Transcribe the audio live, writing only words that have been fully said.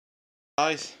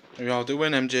Guys, how are you all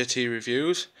doing? MJT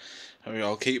reviews. How are you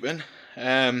all keeping?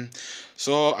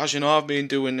 So as you know, I've been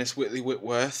doing this Whitley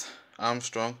Whitworth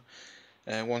Armstrong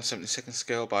 1/72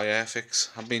 scale by Airfix.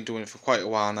 I've been doing it for quite a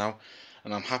while now,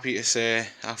 and I'm happy to say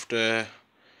after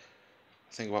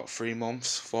I think about 4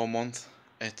 months,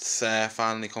 it's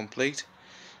finally complete.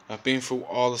 I've been through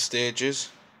all the stages,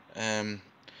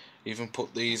 even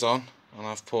put these on, and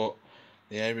I've put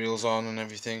the aerials on and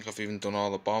everything. I've even done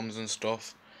all the bombs and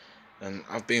stuff. And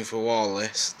I've been through all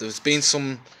this. There's been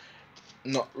some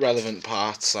not relevant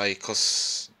parts, like,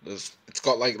 because it's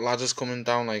got like ladders coming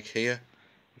down like here,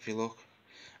 if you look,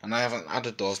 and I haven't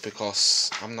added those because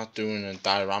I'm not doing a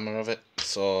diorama of it,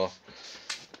 so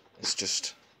it's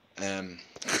just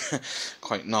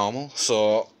quite normal.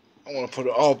 So I want to put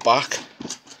it all back,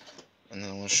 and then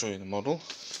I want to show you the model.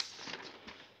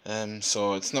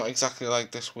 So it's not exactly like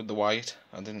this with the white.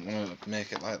 I didn't want to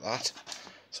make it like that,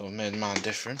 so I've made mine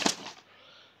different.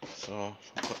 So I'll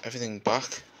put everything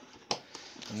back,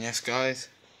 and yes guys,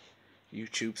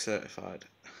 YouTube certified.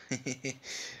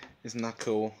 Isn't that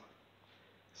cool?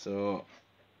 So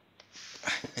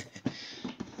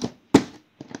put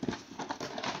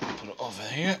it over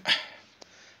here,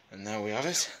 and there we have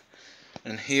it.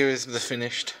 And here is the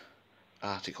finished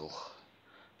article,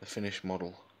 the finished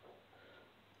model.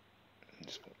 I'm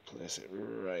just going to place it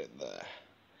right there,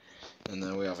 and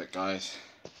there we have it guys.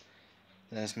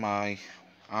 There's my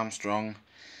Armstrong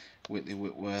Whitley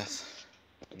Whitworth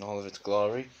in all of its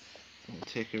glory. I'll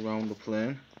take you around the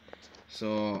plane.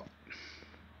 So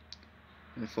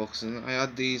let me focus on it. I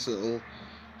had these little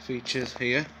features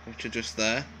here which are just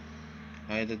there.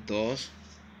 I added those.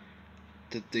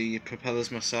 Did the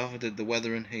propellers myself. I did the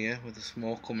weather in here with the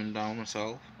smoke coming down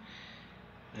myself.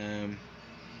 Did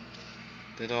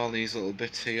all these little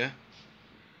bits here,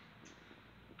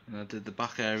 and I did the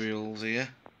back aerials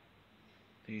here.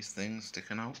 These things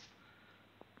sticking out.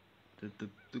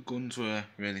 The guns were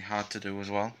really hard to do as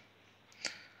well.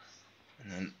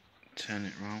 And then turn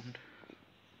it round.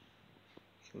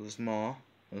 So there's more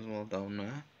as well down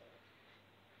there.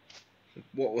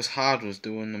 What was hard was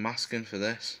doing the masking for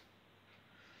this,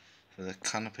 for the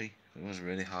canopy. It was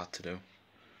really hard to do.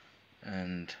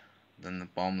 And then the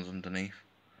bombs underneath.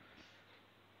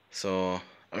 So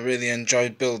I really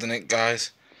enjoyed building it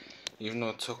guys, even though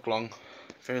it took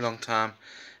very long time.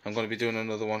 I'm going to be doing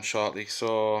another one shortly,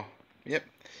 so yep,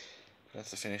 that's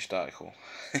the finished article.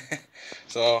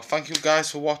 So thank you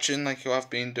guys for watching like you have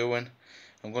been doing.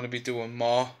 I'm going to be doing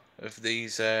more of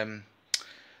these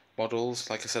models.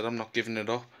 Like I said, I'm not giving it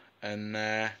up, and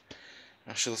I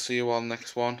shall see you all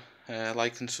next one.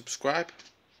 Like and subscribe.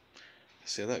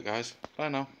 See you later guys, bye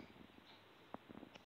now.